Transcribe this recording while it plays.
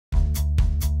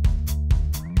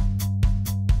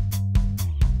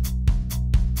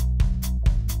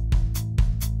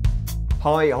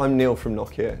Hi, I'm Neil from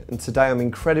Nokia, and today I'm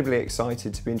incredibly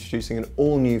excited to be introducing an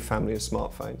all-new family of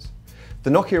smartphones. The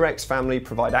Nokia X family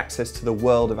provide access to the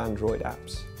world of Android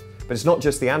apps. But it's not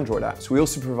just the Android apps, we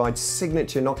also provide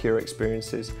signature Nokia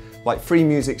experiences like free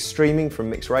music streaming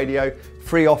from MixRadio,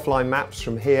 free offline maps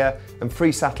from HERE, and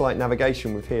free satellite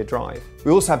navigation with HERE Drive.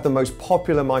 We also have the most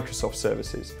popular Microsoft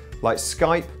services like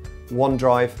Skype,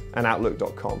 OneDrive, and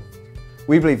Outlook.com.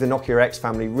 We believe the Nokia X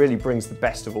family really brings the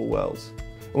best of all worlds.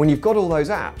 And when you've got all those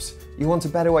apps, you want a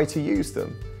better way to use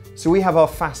them. So we have our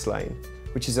Fast Lane,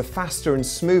 which is a faster and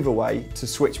smoother way to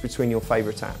switch between your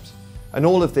favourite apps. And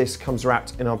all of this comes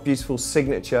wrapped in our beautiful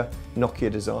signature Nokia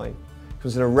design. It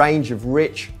comes in a range of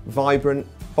rich, vibrant,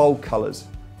 bold colours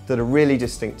that are really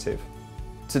distinctive.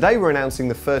 Today we're announcing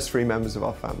the first three members of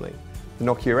our family: the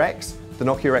Nokia X, the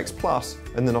Nokia X Plus,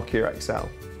 and the Nokia XL.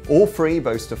 All three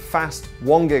boast a fast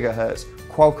 1 GHz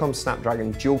Qualcomm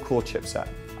Snapdragon dual-core chipset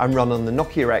and run on the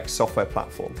Nokia X software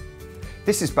platform.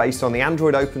 This is based on the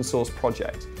Android open source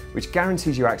project, which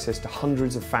guarantees you access to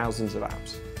hundreds of thousands of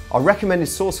apps. Our recommended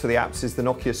source for the apps is the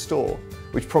Nokia Store,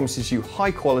 which promises you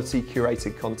high-quality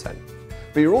curated content.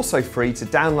 But you're also free to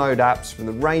download apps from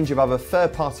the range of other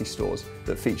third-party stores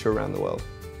that feature around the world.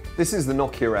 This is the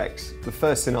Nokia X, the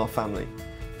first in our family.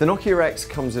 The Nokia X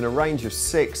comes in a range of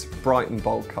 6 bright and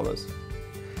bold colours.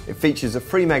 It features a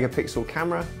 3-megapixel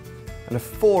camera and a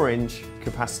 4-inch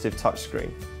capacitive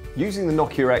touchscreen. Using the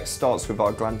Nokia X starts with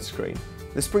our glance screen.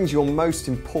 This brings your most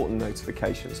important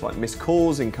notifications like missed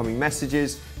calls, incoming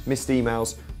messages, missed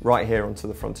emails right here onto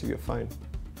the front of your phone.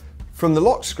 From the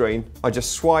lock screen, I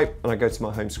just swipe and I go to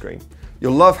my home screen.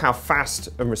 You'll love how fast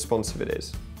and responsive it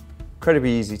is.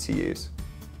 Incredibly easy to use.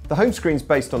 The home screen is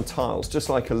based on tiles, just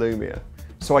like a Lumia,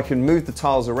 so I can move the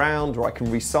tiles around or I can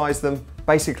resize them.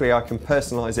 Basically, I can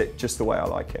personalize it just the way I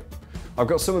like it. I've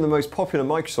got some of the most popular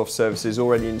Microsoft services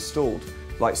already installed,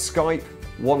 like Skype,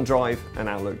 OneDrive, and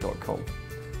Outlook.com.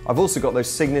 I've also got those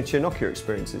signature Nokia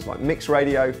experiences like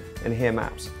MixRadio and HERE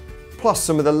Maps, plus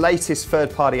some of the latest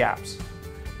third-party apps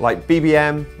like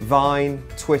BBM, Vine,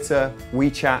 Twitter,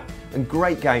 WeChat, and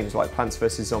great games like Plants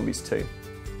vs Zombies 2.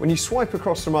 When you swipe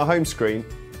across from our home screen,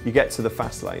 you get to the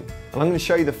Fast Lane. And I'm going to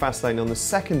show you the Fast Lane on the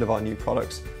second of our new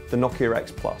products, the Nokia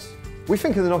X Plus. We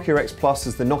think of the Nokia X Plus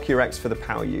as the Nokia X for the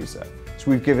power user. So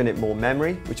we've given it more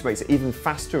memory, which makes it even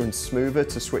faster and smoother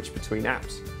to switch between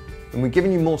apps. And we've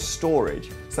given you more storage,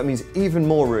 so that means even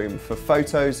more room for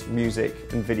photos,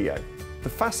 music, and video. The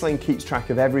Fast Lane keeps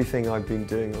track of everything I've been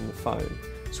doing on the phone.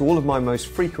 So all of my most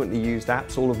frequently used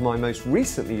apps, all of my most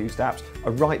recently used apps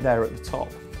are right there at the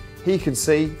top. Here you can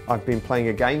see I've been playing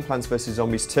a game, Plants vs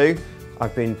Zombies 2.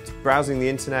 I've been browsing the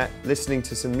internet, listening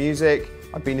to some music.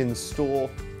 I've been in the store.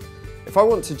 If I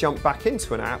want to jump back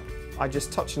into an app, I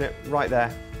just touch on it right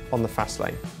there on the Fast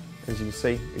Lane. As you can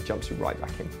see, it jumps you right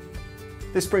back in.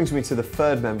 This brings me to the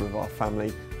third member of our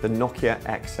family, the Nokia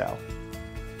XL.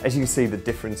 As you can see, the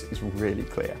difference is really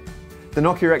clear. The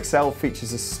Nokia XL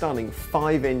features a stunning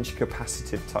 5-inch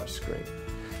capacitive touchscreen.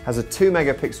 Has a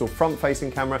 2-megapixel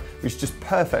front-facing camera, which is just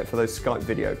perfect for those Skype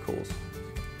video calls.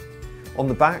 On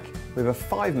the back, we have a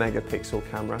 5-megapixel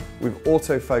camera with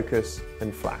autofocus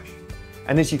and flash.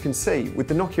 And as you can see, with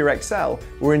the Nokia XL,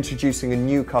 we're introducing a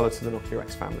new colour to the Nokia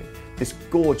X family, this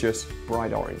gorgeous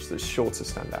bright orange that's sure to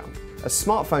stand out. As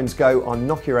smartphones go, our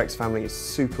Nokia X family is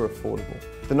super affordable.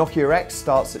 The Nokia X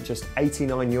starts at just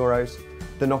 €89,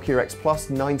 the Nokia X Plus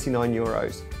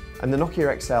 €99, and the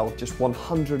Nokia XL just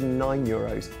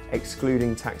 €109,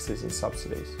 excluding taxes and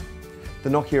subsidies. The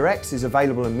Nokia X is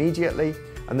available immediately,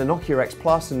 and the Nokia X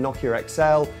Plus and Nokia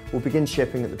XL will begin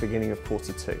shipping at the beginning of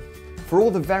Q2. For all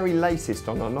the very latest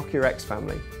on our Nokia X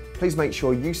family, please make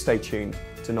sure you stay tuned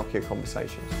to Nokia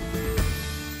Conversations.